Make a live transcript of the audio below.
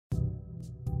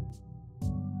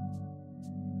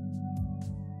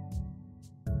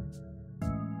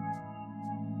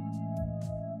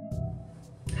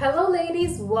Hello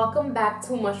ladies, welcome back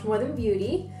to Much More Than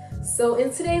Beauty. So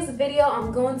in today's video,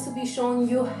 I'm going to be showing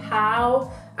you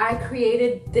how I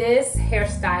created this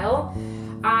hairstyle.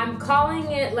 I'm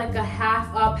calling it like a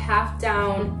half up, half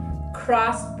down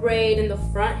cross braid in the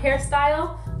front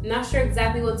hairstyle. I'm not sure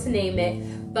exactly what to name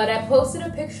it, but I posted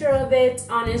a picture of it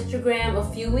on Instagram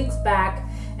a few weeks back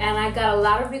and I got a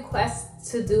lot of requests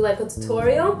to do like a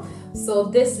tutorial. So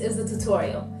this is the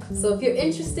tutorial. So if you're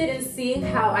interested in seeing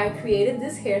how I created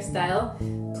this hairstyle,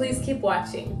 please keep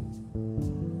watching.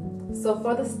 So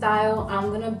for the style,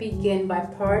 I'm gonna begin by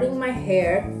parting my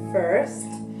hair first,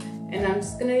 and I'm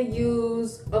just gonna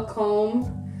use a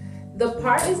comb. The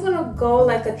part is gonna go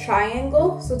like a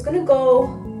triangle, so it's gonna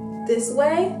go this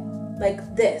way,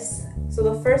 like this. So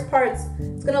the first part's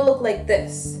it's gonna look like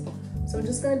this. So I'm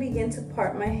just gonna begin to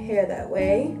part my hair that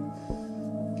way,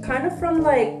 kind of from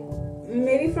like,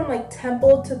 maybe from like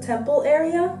temple to temple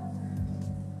area.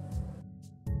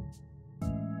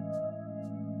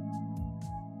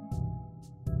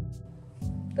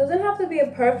 Doesn't have to be a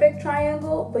perfect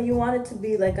triangle, but you want it to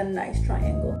be like a nice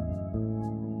triangle.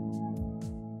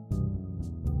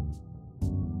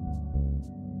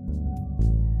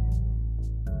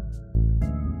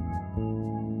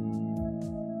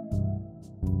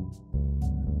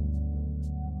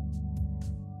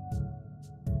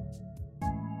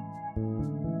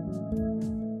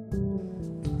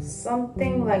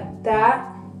 Something like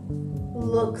that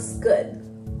looks good.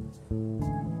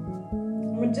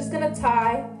 We're just gonna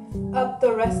tie up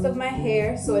the rest of my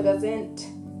hair so it doesn't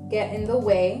get in the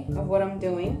way of what I'm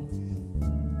doing,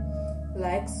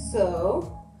 like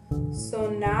so. So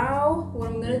now what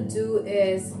I'm gonna do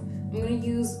is I'm gonna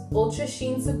use Ultra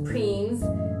Sheen Supreme's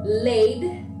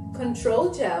Laid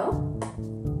Control Gel,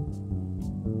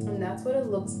 and that's what it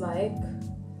looks like.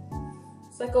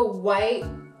 It's like a white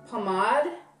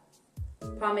pomade,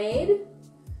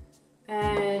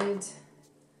 and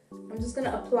I'm just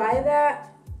gonna apply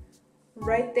that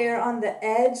right there on the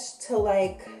edge to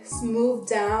like smooth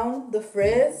down the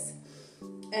frizz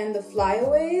and the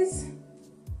flyaways.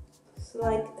 So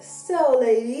like so,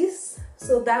 ladies.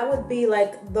 So that would be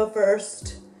like the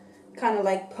first kind of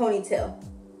like ponytail.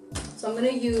 So I'm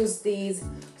gonna use these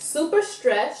super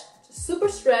stretch,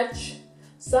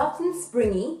 soft and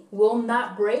springy, will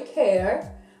not break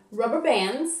hair rubber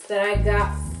bands that I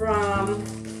got from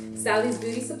Sally's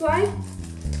Beauty Supply.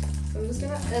 So I'm just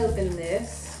gonna open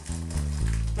this.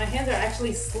 My hands are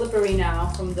actually slippery now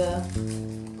from the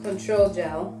control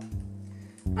gel.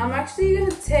 I'm actually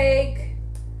gonna take,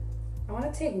 I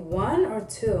wanna take one or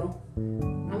two.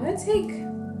 I'm gonna take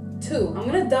two. I'm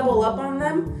gonna double up on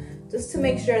them just to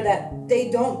make sure that they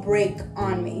don't break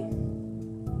on me.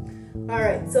 All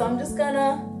right, so I'm just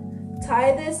gonna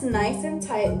tie this nice and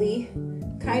tightly,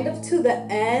 kind of to the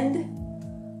end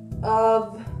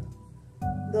of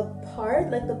the part,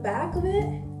 like the back of it.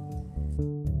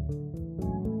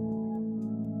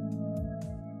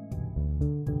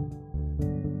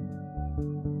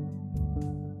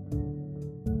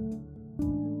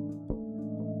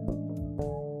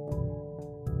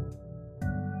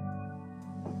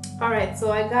 All right,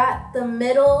 so I got the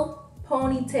middle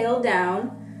ponytail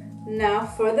down. Now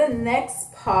for the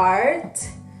next part,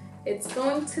 it's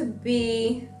going to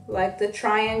be like the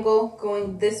triangle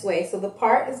going this way. So the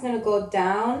part is going to go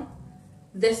down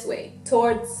this way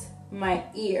towards my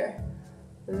ear,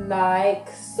 like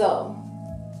so.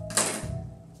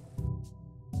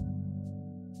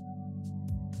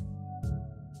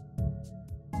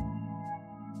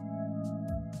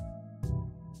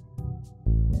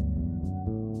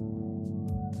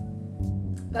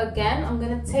 Again, I'm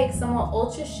going to take some of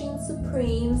Ultra Sheen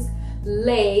Supreme's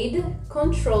Laid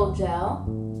Control Gel.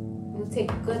 I'm going to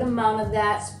take a good amount of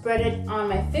that, spread it on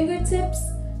my fingertips,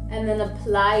 and then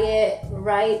apply it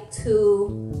right to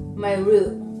my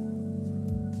root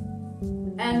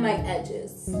and my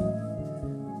edges.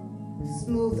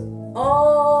 Smooth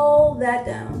all that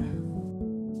down.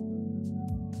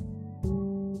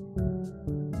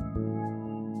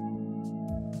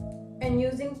 And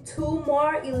using two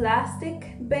more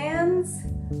elastic bands,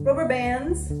 rubber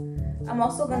bands, I'm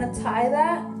also gonna tie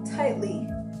that tightly.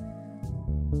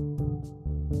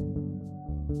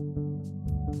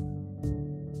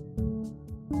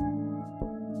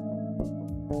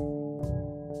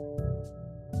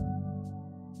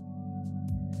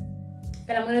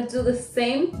 And I'm gonna do the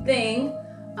same thing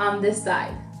on this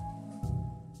side.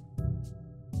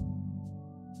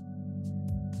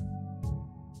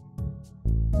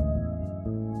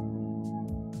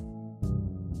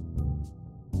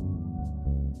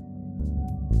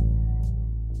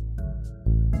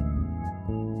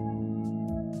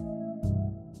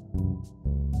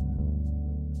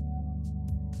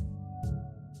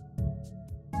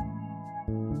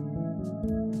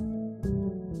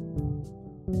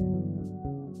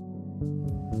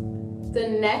 The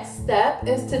next step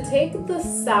is to take the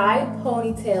side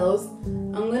ponytails.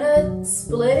 I'm gonna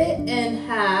split it in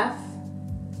half,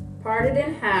 part it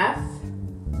in half,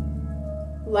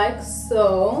 like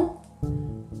so.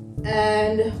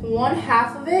 And one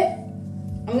half of it,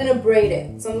 I'm gonna braid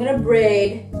it. So I'm gonna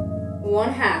braid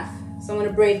one half. So I'm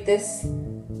gonna braid this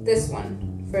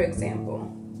one, for example.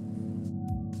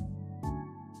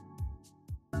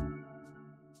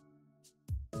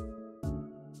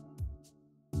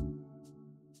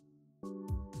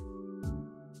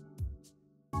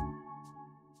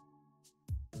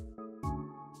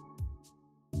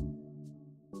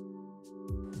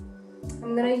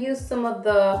 I'm gonna use some of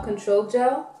the control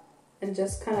gel and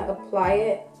just kind of apply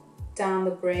it down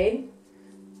the braid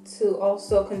to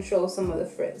also control some of the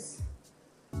frizz.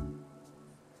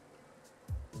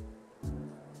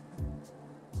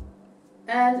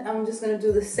 And I'm just gonna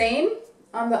do the same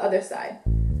on the other side.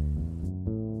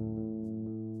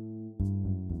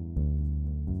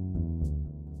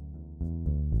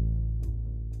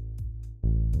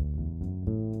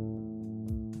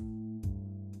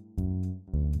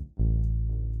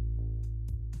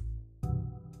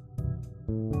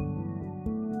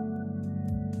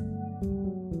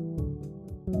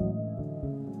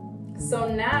 So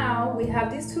now we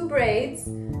have these two braids,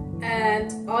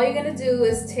 and all you're gonna do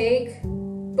is take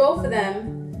both of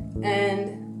them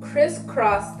and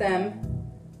crisscross them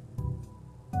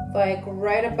like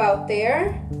right about there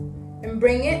and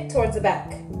bring it towards the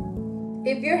back.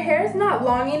 If your hair is not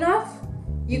long enough,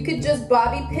 you could just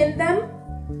bobby pin them,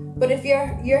 but if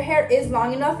your hair is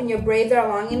long enough and your braids are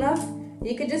long enough,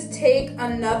 you could just take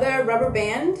another rubber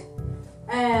band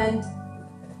and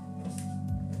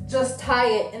just tie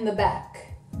it in the back.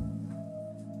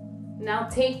 Now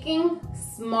taking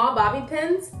small bobby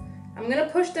pins, I'm gonna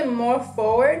push them more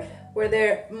forward where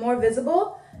they're more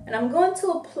visible, and I'm going to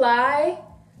apply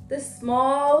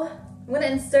I'm gonna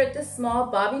insert this small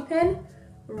bobby pin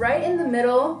right in the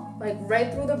middle, like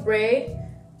right through the braid,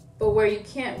 but where you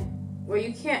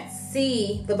can't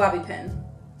see the bobby pin.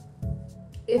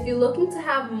 If you're looking to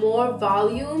have more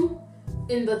volume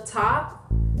in the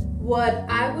top, what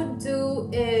I would do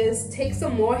is take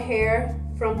some more hair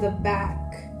from the back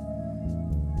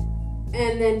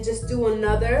and then just do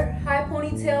another high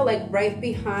ponytail like right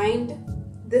behind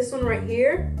this one right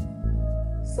here.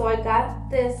 So I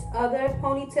got this other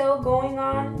ponytail going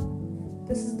on.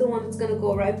 This is the one that's gonna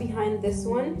go right behind this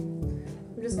one.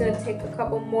 I'm just gonna take a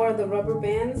couple more of the rubber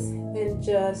bands and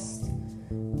just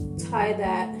tie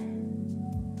that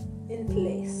in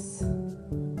place.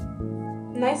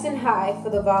 Nice and high for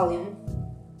the volume.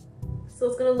 So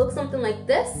it's gonna look something like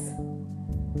this.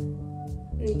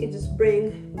 And you can just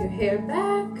bring your hair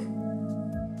back.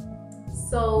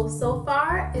 So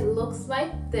far it looks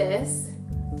like this.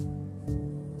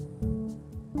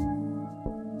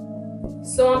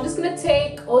 So I'm just gonna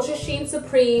take Ultra Sheen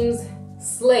Supreme's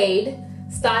Slade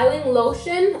Styling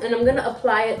Lotion, and I'm gonna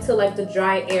apply it to like the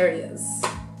dry areas.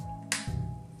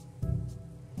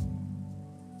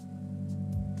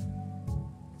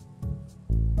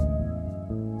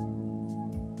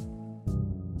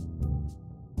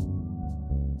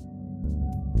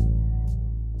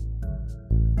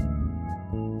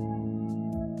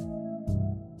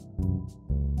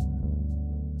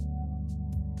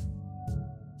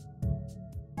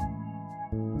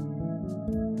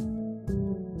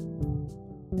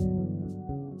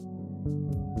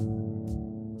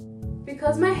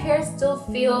 Because my hair still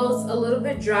feels a little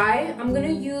bit dry, I'm gonna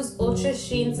use Ultra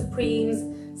Sheen Supreme's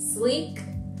Sleek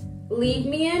Leave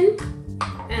Me In,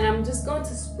 and I'm just going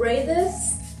to spray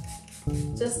this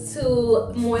just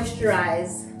to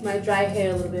moisturize my dry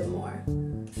hair a little bit more.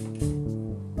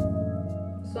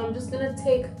 So I'm just gonna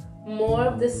take more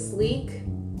of this Sleek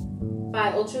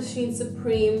by Ultra Sheen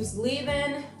Supreme's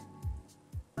Leave-In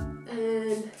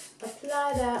and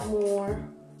apply that more.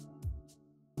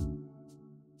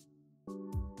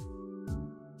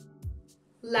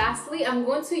 Lastly, I'm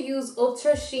going to use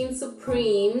Ultra Sheen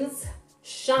Supreme's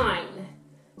Shine.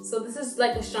 So this is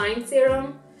like a shine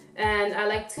serum, and I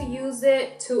like to use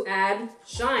it to add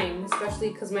shine, especially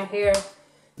because my hair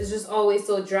is just always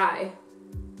so dry.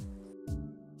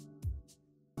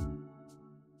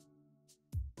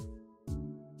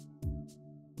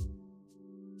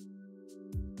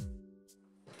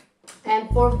 And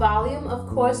for volume, of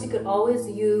course, you could always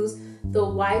use the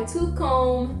wide tooth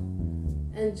comb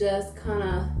and just kind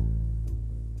of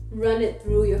run it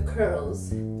through your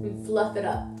curls and fluff it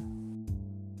up.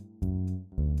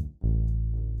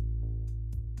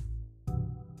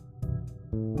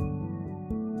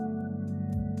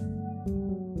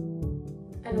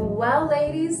 And well,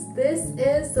 ladies, this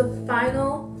is the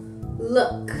final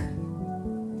look.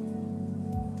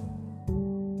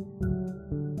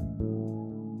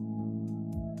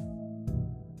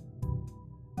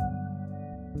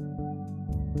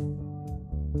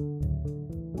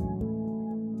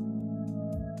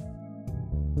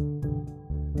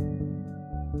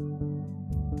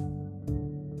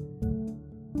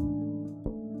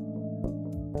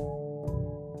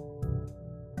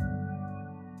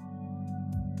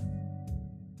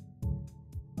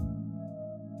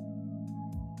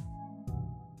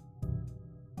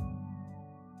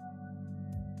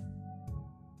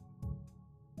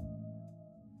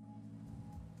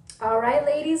 Alright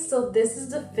ladies, so this is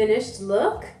the finished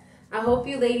look. I hope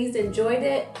you ladies enjoyed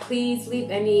it. Please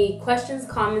leave any questions,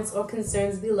 comments, or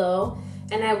concerns below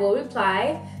and I will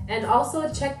reply. And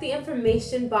also check the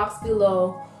information box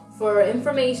below for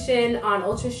information on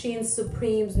Ultra Sheen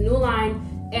Supreme's new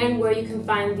line and where you can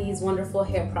find these wonderful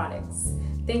hair products.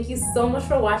 Thank you so much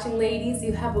for watching ladies.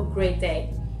 You have a great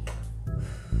day.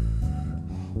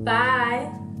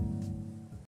 Bye.